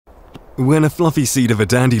When a fluffy seed of a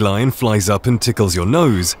dandelion flies up and tickles your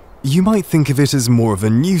nose, you might think of it as more of a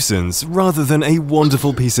nuisance rather than a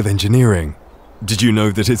wonderful piece of engineering. Did you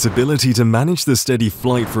know that its ability to manage the steady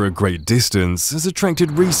flight for a great distance has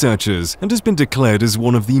attracted researchers and has been declared as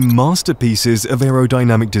one of the masterpieces of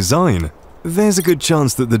aerodynamic design? There's a good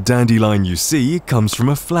chance that the dandelion you see comes from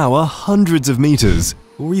a flower hundreds of meters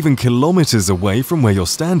or even kilometers away from where you're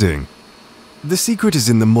standing. The secret is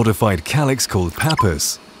in the modified calyx called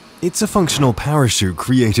pappus. It's a functional parachute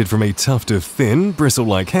created from a tuft of thin,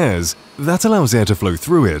 bristle-like hairs that allows air to flow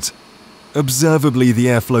through it. Observably, the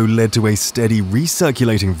airflow led to a steady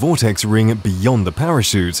recirculating vortex ring beyond the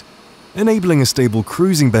parachute, enabling a stable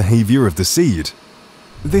cruising behavior of the seed.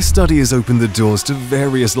 This study has opened the doors to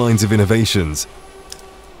various lines of innovations.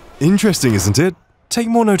 Interesting, isn't it? Take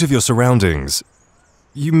more note of your surroundings.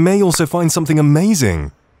 You may also find something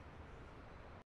amazing.